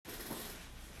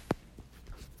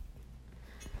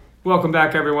Welcome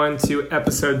back, everyone, to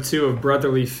episode 2 of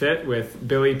Brotherly Fit with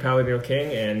Billy Palladino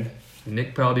King and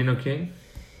Nick Palladino King.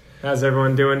 How's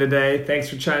everyone doing today? Thanks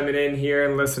for chiming in here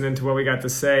and listening to what we got to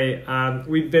say.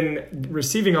 We've been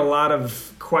receiving a lot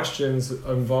of questions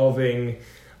involving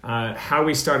how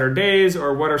we start our days,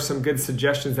 or what are some good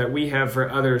suggestions that we have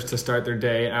for others to start their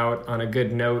day out on a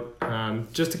good note,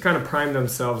 just to kind of prime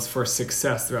themselves for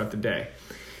success throughout the day.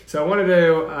 So I wanted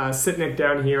to sit Nick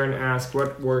down here and ask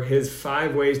what were his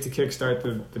 5 ways to kickstart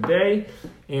the day,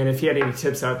 and if he had any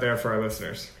tips out there for our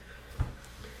listeners.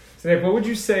 So Nick, what would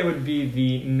you say would be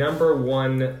the number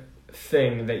one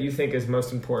thing that you think is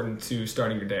most important to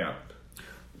starting your day out?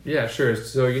 Yeah, sure.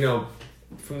 So,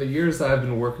 from the years that I've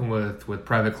been working with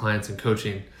private clients and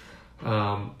coaching,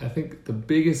 I think the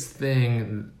biggest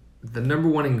thing, the number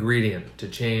one ingredient to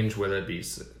change, whether it be,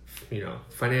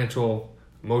 financial,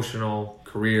 emotional,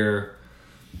 career,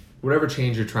 whatever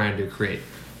change you're trying to create,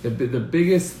 the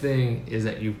biggest thing is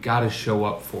that you've got to show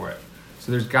up for it.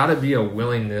 So there's got to be a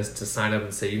willingness to sign up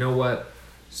and say, you know what,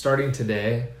 starting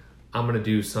today, I'm going to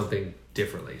do something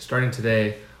differently. Starting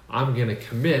today, I'm going to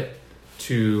commit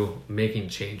to making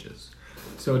changes.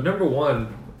 So number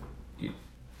one,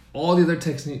 all the other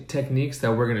techniques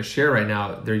that we're going to share right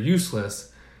now, they're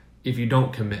useless if you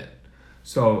don't commit.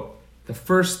 So the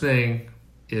first thing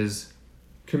is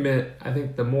commit. I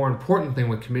think the more important thing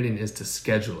with committing is to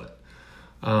schedule it.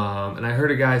 And I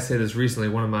heard a guy say this recently,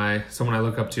 someone I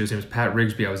look up to, his name is Pat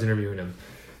Rigsby. I was interviewing him,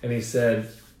 and he said,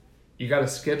 you got to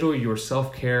schedule your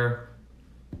self-care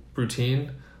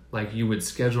routine like you would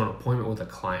schedule an appointment with a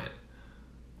client.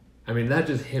 I mean, that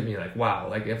just hit me like, wow.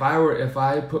 Like if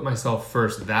I put myself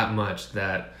first that much,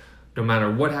 that no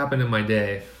matter what happened in my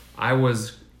day, I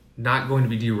was not going to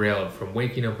be derailed from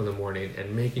waking up in the morning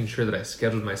and making sure that I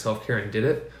scheduled my self-care and did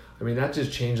it. I mean, that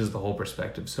just changes the whole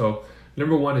perspective. So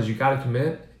number one is you got to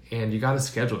commit and you got to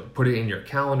schedule it. Put it in your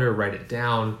calendar, write it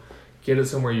down, get it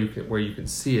somewhere where you can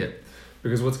see it.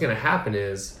 Because what's going to happen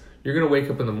is you're going to wake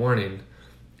up in the morning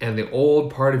and the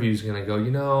old part of you is going to go,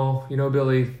 you know,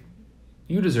 Billy,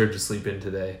 you deserve to sleep in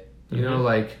today.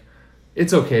 Like,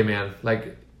 it's okay, man.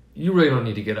 Like, you really don't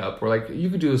need to get up. Or like, you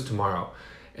could do this tomorrow.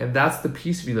 And that's the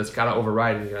piece of you that's got to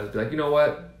override. And you got to be like, you know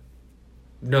what?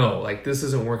 No, like this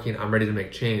isn't working. I'm ready to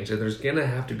make change. And there's going to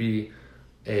have to be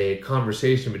a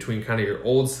conversation between kind of your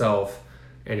old self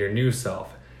and your new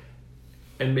self.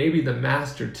 And maybe the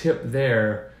master tip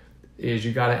there is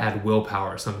you got to add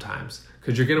willpower sometimes.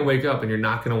 Because you're going to wake up and you're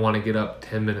not going to want to get up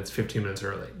 10 minutes, 15 minutes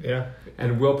early. Yeah.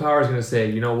 And willpower is going to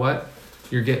say, you know what?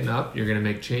 You're getting up. You're going to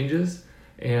make changes.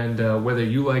 And whether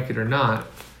you like it or not,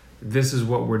 this is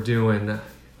what we're doing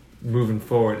moving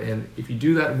forward. And if you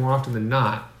do that more often than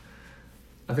not,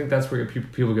 I think that's where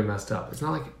people get messed up. It's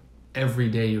not like every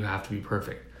day you have to be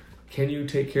perfect. Can you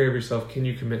take care of yourself? Can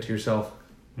you commit to yourself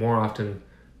more often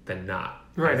than not?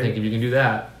 Right. I think if you can do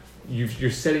that, you're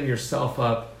setting yourself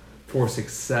up for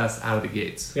success out of the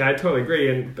gates. Yeah, I totally agree.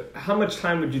 And how much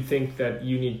time would you think that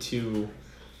you need to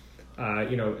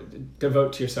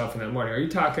devote to yourself in that morning? Are you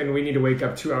talking we need to wake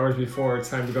up 2 hours before it's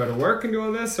time to go to work and do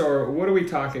all this? Or what are we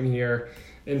talking here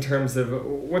in terms of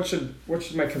what should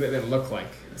my commitment look like?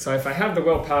 So if I have the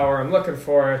willpower, I'm looking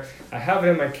for it, I have it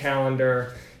in my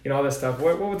calendar, all this stuff,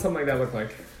 what would something like that look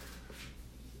like?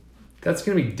 That's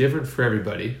going to be different for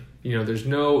everybody. There's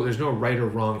no right or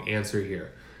wrong answer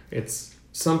here. It's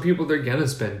some people, they're going to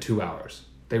spend 2 hours.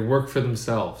 They work for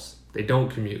themselves. They don't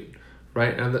commute,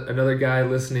 right? Another guy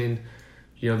listening,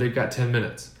 they've got 10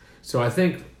 minutes. So I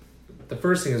think the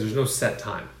first thing is there's no set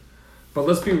time. But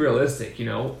let's be realistic. We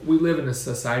live in a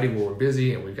society where we're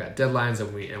busy and we've got deadlines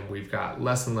and we've got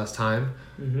less and less time.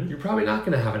 Mm-hmm. You're probably not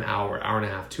going to have an hour and a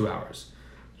half, 2 hours,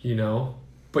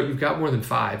 but you've got more than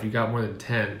 5, you've got more than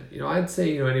 10. I'd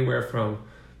say, anywhere from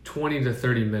 20 to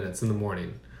 30 minutes in the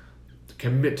morning.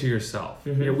 Commit to yourself.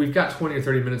 Mm-hmm. We've got 20 or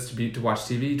 30 minutes to watch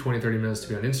TV, 20 or 30 minutes to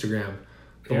be on Instagram,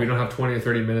 but we don't have 20 or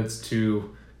 30 minutes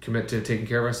to commit to taking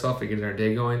care of ourselves and getting our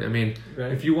day going. I mean,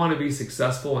 right. If you want to be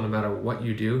successful, and no matter what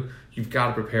you do, you've got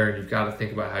to prepare and you've got to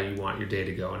think about how you want your day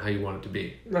to go and how you want it to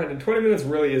be. Right, and 20 minutes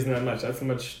really isn't that much. That's how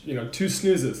much, 2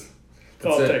 snoozes.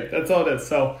 That's all it takes. That's all it is.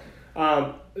 So,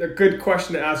 a good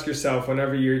question to ask yourself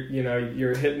whenever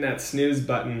you're hitting that snooze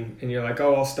button and you're like,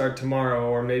 oh, I'll start tomorrow,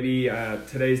 or maybe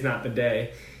today's not the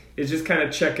day, is just kind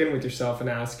of check in with yourself and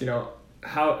ask,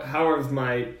 how are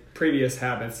my previous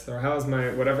habits, or how's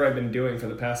my whatever I've been doing for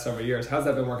the past several years, how's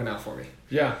that been working out for me?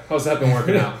 Yeah, how's that been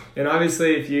working out? And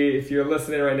obviously, if you're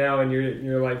listening right now and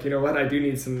you're like, I do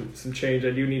need some change.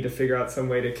 I do need to figure out some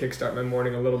way to kickstart my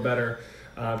morning a little better.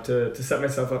 To set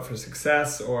myself up for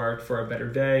success or for a better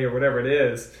day or whatever it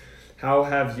is. How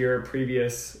have your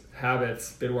previous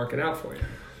habits been working out for you?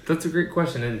 That's a great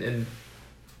question. And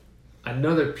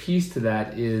another piece to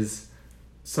that is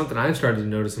something I've started to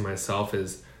notice in myself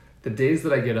is the days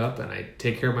that I get up and I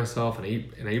take care of myself and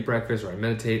I eat breakfast or I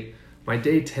meditate, my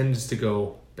day tends to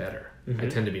go better. I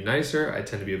tend to be nicer. I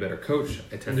tend to be a better coach.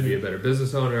 I tend to be a better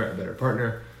business owner, a better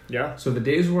partner. Yeah. So the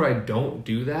days where I don't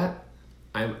do that,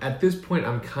 at this point,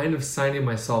 I'm kind of signing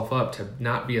myself up to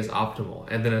not be as optimal.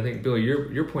 And then I think, Bill,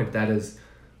 your point to that is,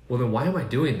 well, then why am I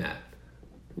doing that?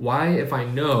 Why, if I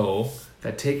know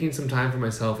that taking some time for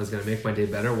myself is going to make my day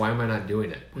better, why am I not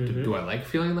doing it? Do I like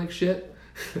feeling like shit?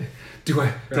 do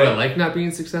I like not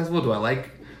being successful? Do I like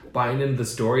buying into the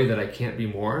story that I can't be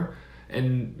more?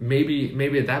 And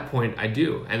maybe at that point I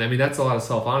do. And I mean, that's a lot of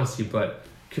self-honesty, but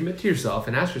commit to yourself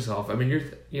and ask yourself. I mean,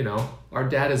 our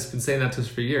dad has been saying that to us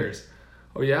for years.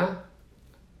 Oh yeah?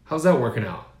 How's that working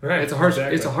out? Right. It's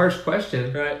a harsh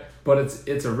question. Right. But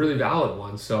it's a really valid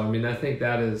one. So I mean, I think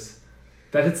that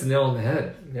hits the nail on the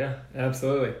head. Yeah,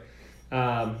 absolutely.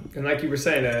 And like you were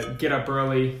saying, get up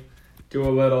early, do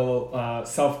a little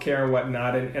self-care and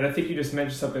whatnot. And I think you just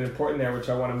mentioned something important there, which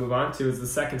I want to move on to, is the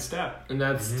second step, and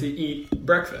that's to eat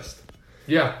breakfast.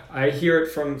 Yeah. I hear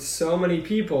it from so many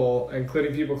people,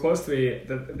 including people close to me,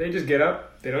 that they just get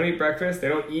up, they don't eat breakfast, they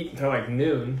don't eat until like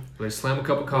noon. They slam a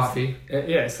cup of coffee.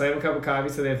 Yeah, slam a cup of coffee,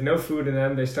 so they have no food in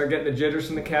them. They start getting the jitters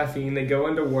from the caffeine. They go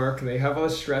into work, and they have all the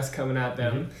stress coming at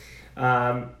them.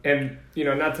 And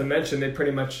not to mention they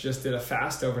pretty much just did a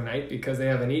fast overnight because they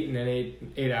haven't eaten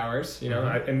in eight hours.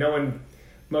 And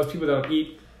most people don't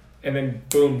eat and then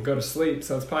boom, go to sleep.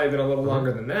 So it's probably been a little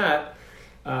longer than that.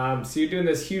 So you're doing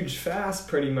this huge fast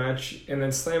pretty much, and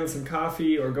then slamming some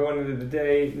coffee or going into the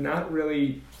day, not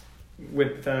really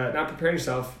not preparing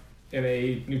yourself in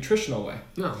a nutritional way.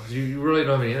 No, you really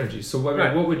don't have any energy. So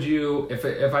what would you,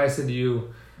 if I said to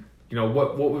you,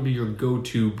 what would be your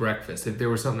go-to breakfast? If there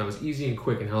was something that was easy and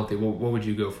quick and healthy, what would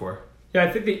you go for? Yeah,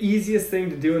 I think the easiest thing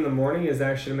to do in the morning is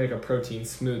actually to make a protein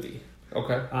smoothie.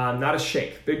 Okay. Not a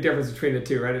shake. Big difference between the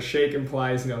two, right? A shake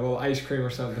implies, a little ice cream or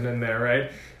something in there,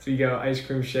 right? So you go ice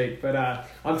cream shake. But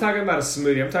I'm talking about a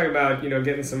smoothie. I'm talking about,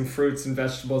 getting some fruits and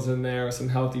vegetables in there, some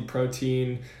healthy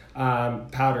protein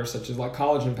powders, such as like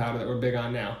collagen powder that we're big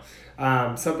on now.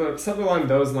 Something along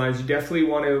those lines. You definitely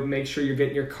want to make sure you're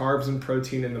getting your carbs and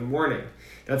protein in the morning.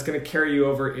 That's going to carry you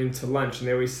over into lunch. And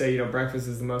they always say, breakfast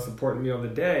is the most important meal of the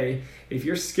day. If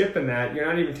you're skipping that, you're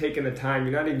not even taking the time.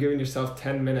 You're not even giving yourself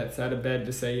 10 minutes out of bed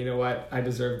to say, you know what, I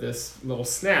deserve this little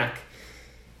snack.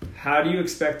 How do you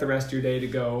expect the rest of your day to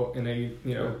go in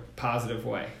a positive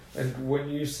way? And when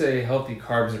you say healthy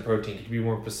carbs and protein, can you be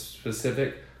more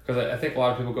specific? Because I think a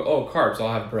lot of people go, oh, carbs,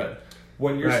 I'll have bread.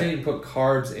 When you're saying put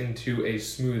carbs into a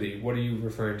smoothie, what are you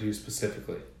referring to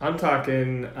specifically? I'm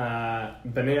talking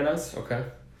bananas. Okay.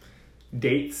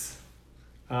 Dates.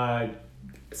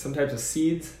 Some types of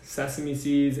seeds, sesame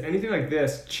seeds, anything like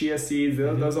this, chia seeds,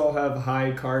 those all have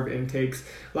high carb intakes.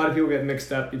 A lot of people get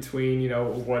mixed up between,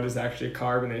 what is actually a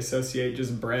carb, and they associate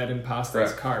just bread and pasta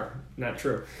as carb. Not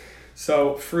true.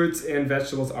 So fruits and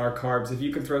vegetables are carbs. If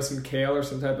you could throw some kale or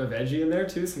some type of veggie in there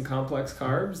too, some complex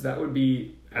carbs, that would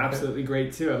be absolutely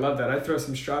great too. I love that. I'd throw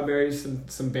some strawberries,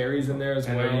 some berries in there as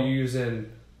well. And are you using,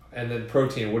 and then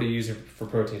protein, what are you using for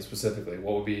protein specifically?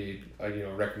 What would be a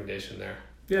recommendation there?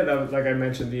 Yeah, like I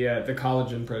mentioned, the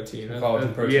collagen protein.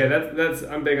 Collagen protein. Yeah, that's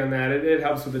I'm big on that. It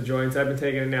helps with the joints. I've been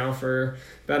taking it now for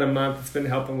about a month. It's been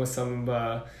helping with some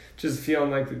just feeling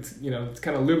like it's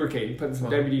kind of lubricating, putting some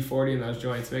WD-40 in those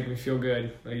joints, making me feel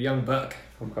good, like a young buck.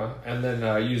 Okay. And then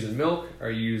are you using milk? What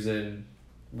are you using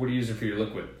for your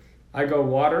liquid? I go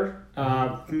water,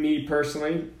 me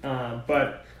personally,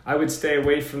 but I would stay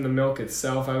away from the milk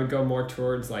itself. I would go more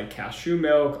towards like cashew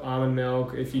milk, almond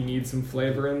milk, if you need some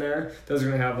flavor in there. Those are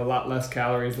going to have a lot less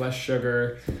calories, less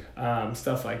sugar,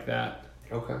 stuff like that.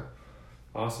 Okay.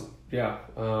 Awesome. Yeah.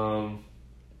 How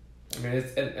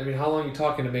long are you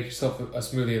talking to make yourself a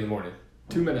smoothie in the morning?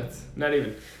 2 minutes, not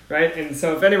even, right? And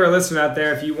so if any of our listeners out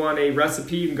there, if you want a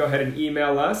recipe, you can go ahead and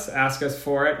email us, ask us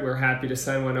for it. We're happy to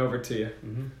send one over to you.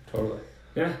 Mm-hmm. Totally.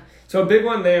 Yeah. So a big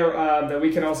one there that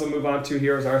we can also move on to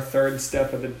here is our third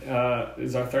step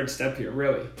here,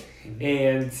 really. Mm-hmm.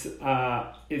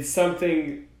 And it's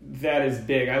something that is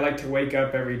big. I like to wake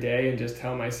up every day and just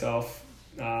tell myself,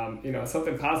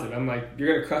 something positive. I'm like, you're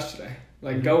going to crush today.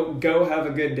 Like, go have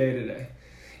a good day today.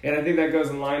 And I think that goes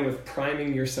in line with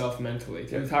priming yourself mentally.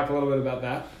 Can you talk a little bit about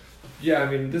that? Yeah, I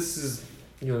mean, this is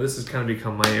kind of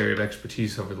become my area of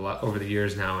expertise over the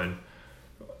years now. And,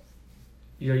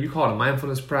 you call it a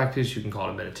mindfulness practice, you can call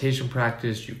it a meditation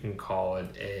practice, you can call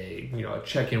it a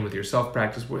check-in with yourself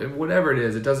practice, whatever it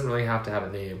is, it doesn't really have to have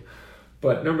a name.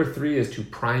 But number 3 is to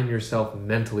prime yourself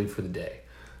mentally for the day.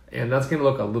 And that's going to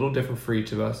look a little different for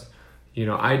each of us. You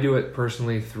know, I do it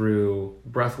personally through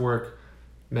breath work,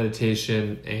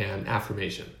 meditation, and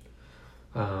affirmation.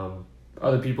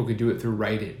 Other people could do it through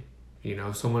writing. You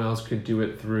know, someone else could do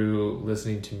it through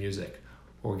listening to music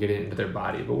or getting into their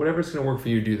body. But whatever's going to work for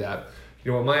you, do that.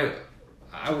 You know, what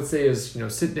I would say is, you know,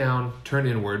 sit down, turn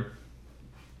inward,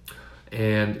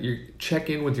 and you check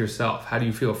in with yourself. How do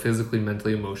you feel physically,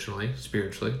 mentally, emotionally,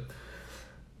 spiritually?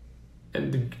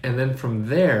 And then from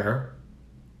there,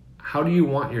 how do you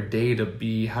want your day to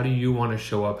be? How do you want to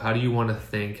show up? How do you want to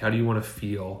think? How do you want to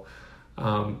feel?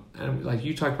 And like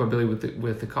you talked about, Billy,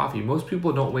 with the coffee, most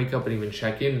people don't wake up and even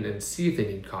check in and see if they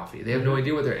need coffee. They have no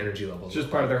idea what their energy levels are. It's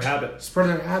just part of their habit. It's part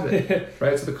of their habit,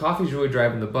 right? So the coffee's really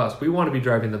driving the bus. We want to be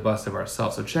driving the bus of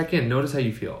ourselves. So check in. Notice how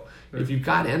you feel. Right. If you've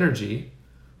got energy,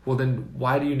 well, then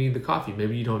why do you need the coffee?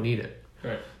 Maybe you don't need it.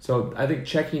 Right. So I think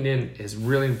checking in is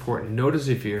really important. Notice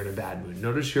if you're in a bad mood.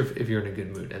 Notice if you're in a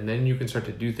good mood. And then you can start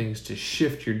to do things to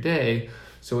shift your day.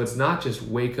 So it's not just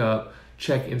wake up,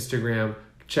 check Instagram,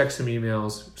 check some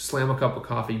emails, slam a cup of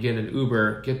coffee, get an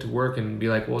Uber, get to work and be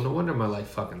like, well, no wonder my life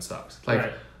fucking sucks. Like,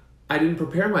 right. I didn't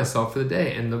prepare myself for the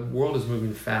day and the world is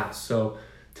moving fast. So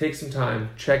take some time,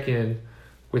 check in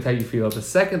with how you feel. The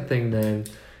second thing then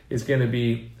is going to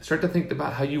be start to think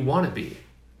about how you want to be.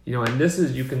 You know, and this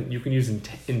is, you can use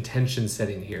intention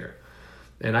setting here.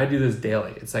 And I do this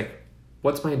daily. It's like,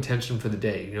 what's my intention for the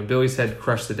day? You know, Billy said,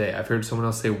 crush the day. I've heard someone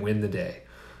else say, win the day.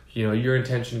 You know, your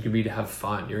intention could be to have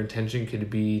fun. Your intention could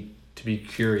be to be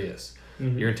curious.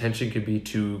 Mm-hmm. Your intention could be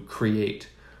to create.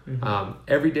 Mm-hmm.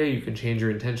 Every day you can change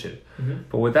your intention. Mm-hmm.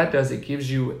 But what that does, it gives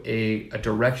you a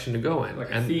direction to go in.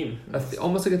 Like a theme.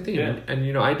 Almost like a theme. Yeah. And,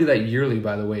 you know, I do that yearly,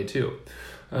 by the way, too.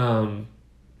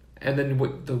 And then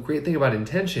what the great thing about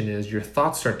intention is your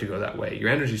thoughts start to go that way. Your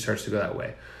energy starts to go that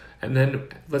way. And then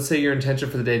let's say your intention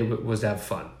for the day was to have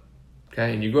fun.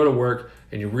 Okay? And you go to work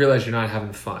and you realize you're not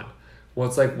having fun. Well,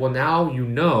 it's like, well, now you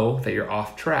know that you're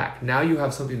off track. Now you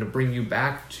have something to bring you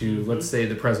back to, let's say,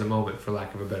 the present moment, for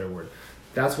lack of a better word.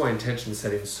 That's why intention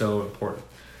setting is so important.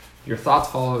 Your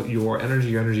thoughts follow your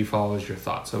energy follows your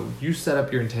thoughts. So you set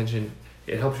up your intention.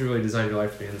 It helps you really design your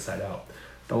life from the inside out.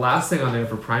 The last thing on there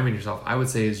for priming yourself, I would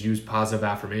say, is use positive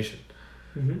affirmation.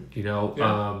 Mm-hmm. You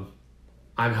know,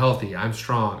 I'm healthy, I'm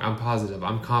strong, I'm positive,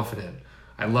 I'm confident,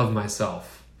 I love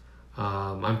myself,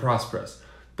 I'm prosperous.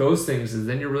 Those things is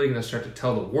then you're really going to start to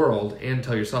tell the world and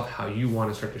tell yourself how you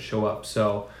want to start to show up.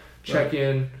 So check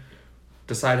in,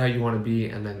 decide how you want to be,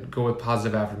 and then go with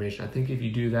positive affirmation. I think if you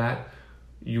do that,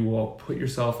 you will put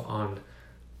yourself on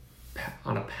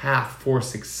a path for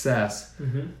success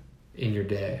in your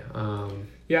day.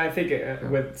 Yeah, I think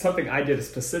with something I did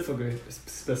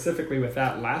specifically with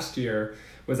that last year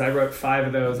was I wrote 5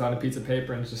 of those on a piece of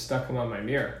paper and just stuck them on my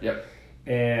mirror. Yep.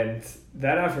 And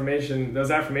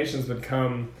those affirmations would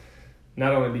come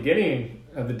not only beginning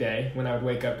of the day when I would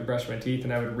wake up to brush my teeth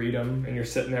and I would read them, and you're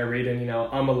sitting there reading, you know,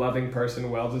 I'm a loving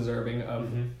person, well deserving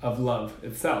of love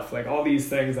itself. Like all these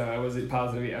things I was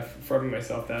positively affirming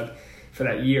myself that for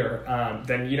that year.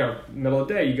 Then, you know, middle of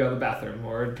the day, you go to the bathroom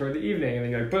or toward the evening, and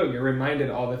then you're like, boom, you're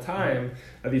reminded all the time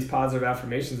of these positive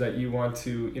affirmations that you want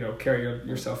to, you know, carry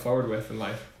yourself forward with in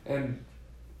life. And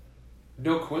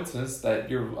no coincidence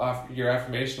that your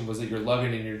affirmation was that you're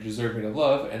loving and you're deserving of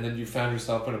love, and then you found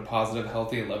yourself in a positive,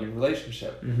 healthy, and loving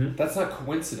relationship. Mm-hmm. That's not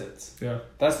coincidence. Yeah.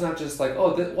 That's not just like,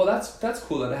 that's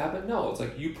cool that it happened. No, it's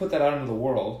like you put that out into the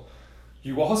world.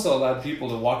 You also allowed people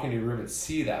to walk into your room and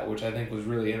see that, which I think was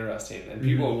really interesting. And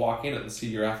people would walk in and see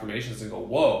your affirmations and go,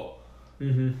 whoa.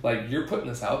 Mm-hmm. Like, you're putting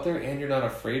this out there and you're not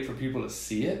afraid for people to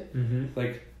see it. Mm-hmm.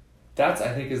 Like, that's,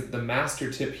 I think, is the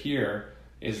master tip here,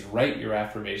 is write your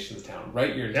affirmations down.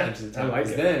 Write your intentions down.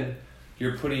 Because then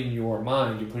you're putting your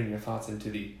mind, you're putting your thoughts into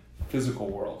the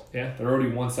physical world. Yeah. They're already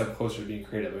one step closer to being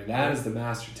creative. I mean, that is the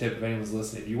master tip if anyone's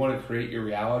listening. If you want to create your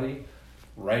reality,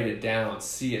 write it down,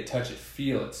 see it, touch it,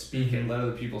 feel it, speak it, let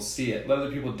other people see it, let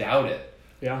other people doubt it.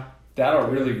 Yeah. That'll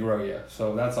really grow you.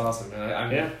 So that's awesome,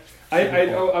 man.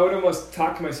 I would almost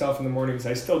talk to myself in the mornings.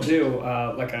 I still do,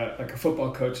 like a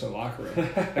football coach in the locker room.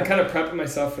 I kind of prep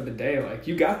myself for the day. Like,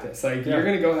 you got this. Like, you're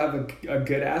going to go have a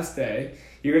good ass day.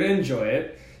 You're going to enjoy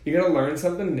it. You're going to learn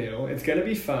something new. It's going to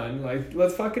be fun. Like,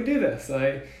 let's fucking do this.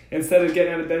 Like, instead of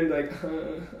getting out of bed and be like,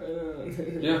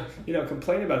 you know,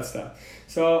 complain about stuff.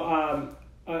 So,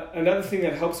 another thing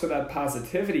that helps with that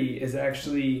positivity is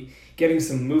actually getting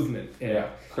some movement in. Yeah,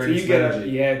 creating some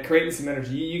energy. Creating some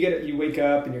energy. You wake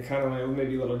up and you're kind of like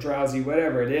maybe a little drowsy,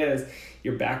 whatever it is.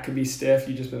 Your back could be stiff.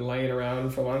 You've just been laying around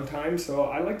for a long time. So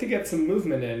I like to get some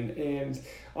movement in. And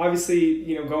obviously,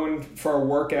 you know, going for a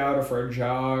workout or for a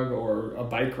jog or a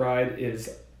bike ride is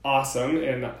awesome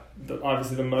and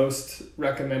obviously the most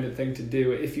recommended thing to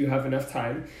do if you have enough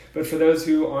time. But for those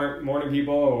who aren't morning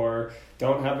people or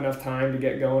don't have enough time to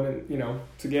get going and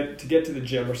to get to the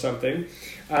gym or something,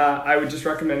 I would just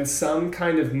recommend some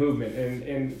kind of movement.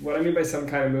 And what I mean by some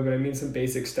kind of movement, I mean some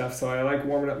basic stuff. So I like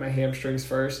warming up my hamstrings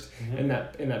first in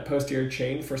that posterior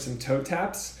chain for some toe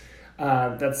taps.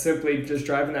 That's simply just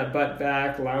driving that butt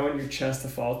back, allowing your chest to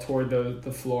fall toward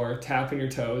the floor, tapping your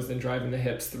toes, then driving the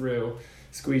hips through,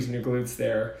 squeezing your glutes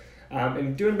there,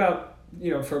 and doing about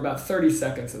for about 30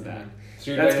 seconds of that.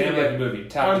 So you're dynamically moving,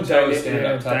 tap the toes, stand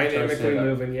up, tap the toes, stand up.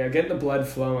 Moving, getting the blood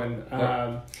flowing.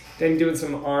 Then doing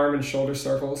some arm and shoulder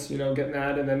circles, getting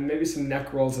that, and then maybe some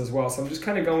neck rolls as well. So I'm just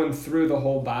kind of going through the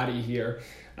whole body here.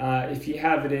 If you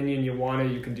have it in you and you want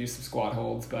to, you can do some squat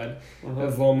holds, but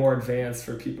that's a little more advanced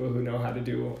for people who know how to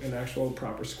do an actual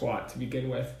proper squat to begin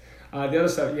with. The other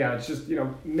stuff, it's just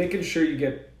making sure you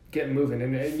get moving.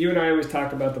 And you and I always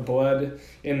talk about the blood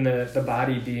in the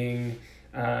body being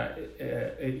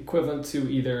equivalent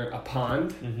to either a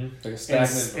pond, like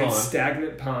a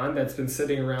stagnant pond that's been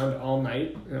sitting around all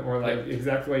night, or like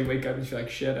exactly why you wake up and feel like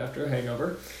shit after a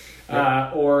hangover.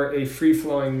 Or a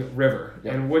free-flowing river,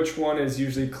 and which one is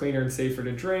usually cleaner and safer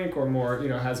to drink, or more,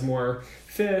 has more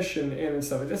fish and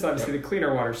stuff like this. Obviously, the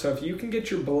cleaner water. So if you can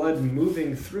get your blood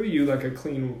moving through you like a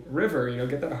clean river,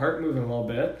 get that heart moving a little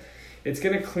bit, it's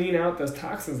going to clean out those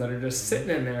toxins that are just sitting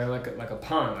in there like a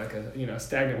pond, like a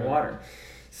stagnant water.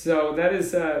 So that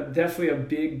is definitely a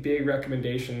big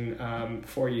recommendation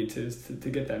for you to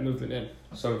get that movement in.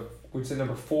 So we'd say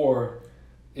number 4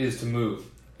 is to move.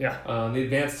 Yeah. The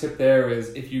advanced tip there is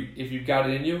if you've got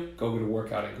it in you, go get a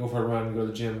workout in. Go for a run, go to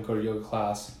the gym, go to yoga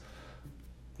class.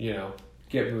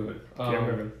 Get moving. Get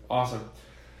moving. Awesome.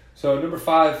 So number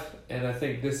 5, and I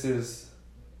think this is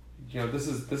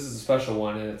a special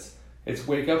one, and it's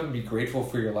wake up and be grateful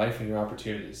for your life and your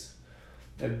opportunities.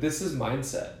 And this is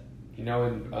mindset.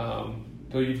 And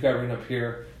Bill, you've got written up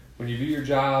here, when you do your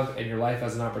job and your life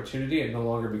as an opportunity, it no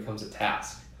longer becomes a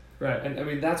task. Right. And I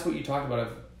mean, that's what you talk about.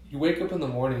 If you wake up in the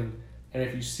morning, and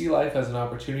if you see life as an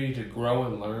opportunity to grow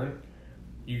and learn,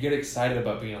 you get excited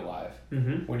about being alive.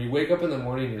 When you wake up in the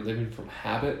morning and you're living from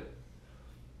habit,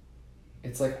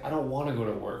 it's like, I don't want to go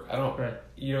to work. I don't,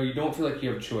 you don't feel like you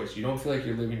have a choice. You don't feel like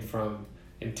you're living from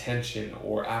intention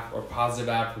or positive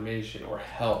affirmation or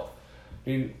help. I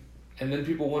mean, and then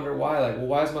people wonder why, like, well,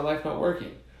 why is my life not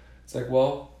working? It's like,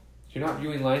 well, you're not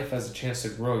viewing life as a chance to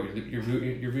grow. You're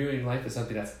viewing life as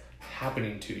something that's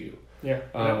happening to you. Yeah,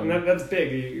 and that's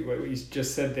big. What you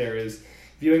just said there is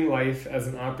viewing life as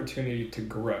an opportunity to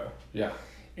grow. Yeah.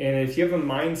 And if you have a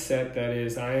mindset that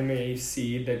is, I'm a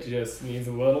seed that just needs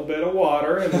a little bit of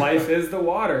water, and life is the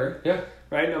water. Yeah.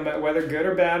 Right? No matter whether good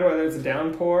or bad, whether it's a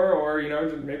downpour or,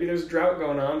 maybe there's a drought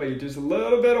going on, but just a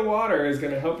little bit of water is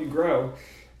going to help you grow.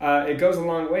 It goes a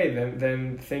long way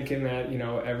than thinking that,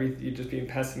 you're just being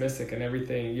pessimistic and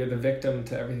everything. You're the victim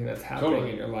to everything that's happening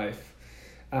in your life.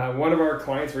 One of our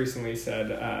clients recently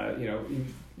said,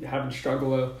 he having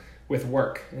struggle with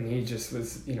work, and he just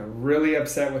was, really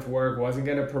upset with work, wasn't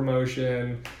getting a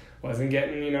promotion, wasn't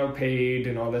getting, paid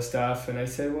and all this stuff. And I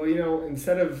said, well,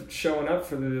 instead of showing up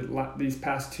for these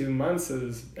past 2 months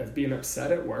as being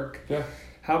upset at work,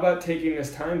 how about taking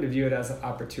this time to view it as an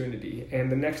opportunity?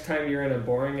 And the next time you're in a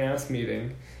boring ass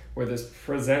meeting where this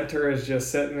presenter is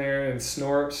just sitting there and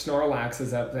Snorlax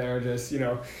is up there just,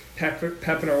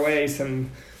 pepping away some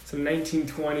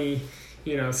 1920,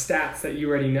 stats that you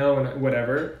already know and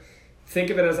whatever. Think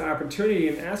of it as an opportunity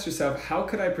and ask yourself, how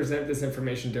could I present this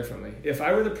information differently? If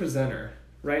I were the presenter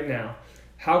right now,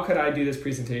 how could I do this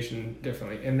presentation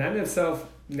differently? And that in itself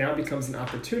now becomes an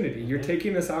opportunity. You're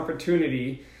taking this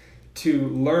opportunity to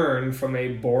learn from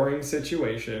a boring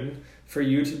situation for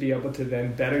you to be able to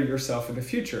then better yourself in the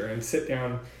future and sit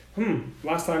down,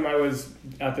 last time I was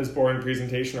at this boring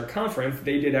presentation or conference,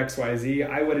 they did X, Y, Z,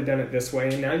 I would have done it this way,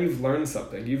 and now you've learned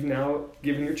something. You've now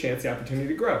given your chance the opportunity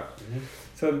to grow.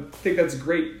 So I think that's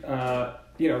great. So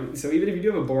even if you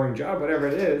do have a boring job, whatever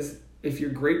it is, if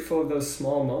you're grateful of those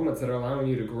small moments that are allowing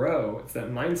you to grow, it's that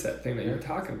mindset thing that you're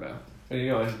talking about.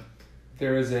 And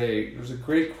there's a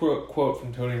great quote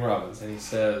from Tony Robbins, and he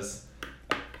says,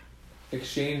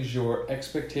 exchange your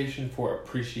expectation for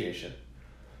appreciation.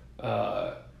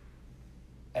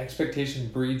 Expectation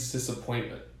breeds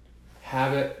disappointment.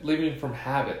 Living from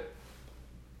habit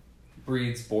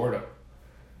breeds boredom.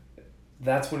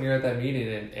 That's when you're at that meeting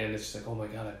and it's just like, oh my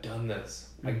God, I've done this.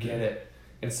 I get it.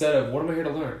 Instead of, what am I here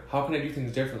to learn? How can I do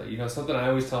things differently? Something I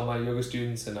always tell my yoga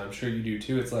students, and I'm sure you do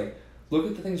too, it's like, look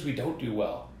at the things we don't do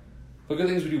well. look at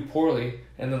things we do poorly,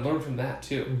 and then learn from that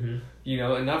too. Mm-hmm. You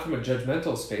know, and not from a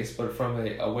judgmental space, but from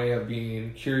a way of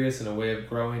being curious and a way of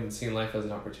growing and seeing life as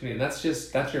an opportunity. And that's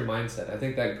your mindset. I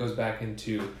think that goes back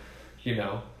into, you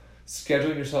know,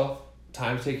 scheduling yourself,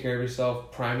 time to take care of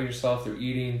yourself, priming yourself through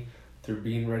eating, through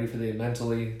being ready for the day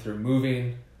mentally, through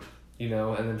moving, you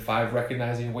know, and then 5,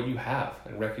 recognizing what you have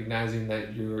and recognizing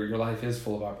that your life is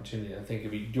full of opportunity. I think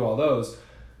if you do all those,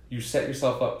 you set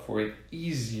yourself up for an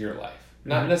easier life.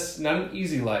 Not an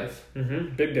easy life.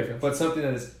 Mm-hmm. Big difference. But something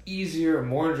that is easier,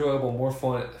 more enjoyable, more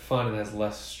fun, and has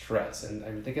less stress. And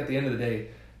I think at the end of the day,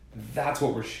 that's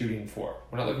what we're shooting for.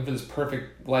 We're not looking for this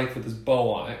perfect life with this bow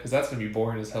on it, because that's going to be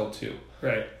boring as hell too.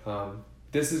 Right.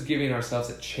 This is giving ourselves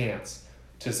a chance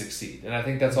to succeed. And I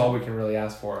think that's all we can really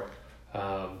ask for.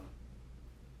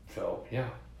 So, yeah.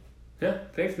 Yeah,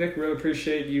 thanks, Nick. Really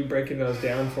appreciate you breaking those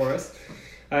down for us.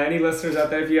 Any listeners out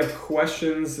there, if you have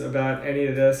questions about any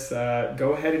of this,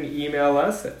 go ahead and email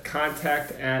us at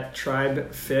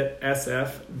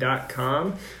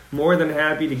contact@tribefitsf.com. More than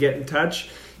happy to get in touch.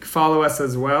 You can follow us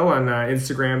as well on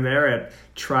Instagram there at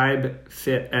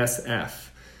tribefitsf.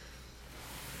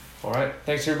 All right.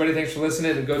 Thanks, everybody. Thanks for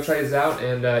listening. And go try us out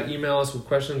and email us with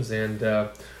questions and,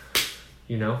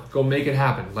 you know, go make it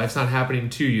happen. Life's not happening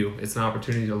to you. It's an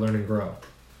opportunity to learn and grow.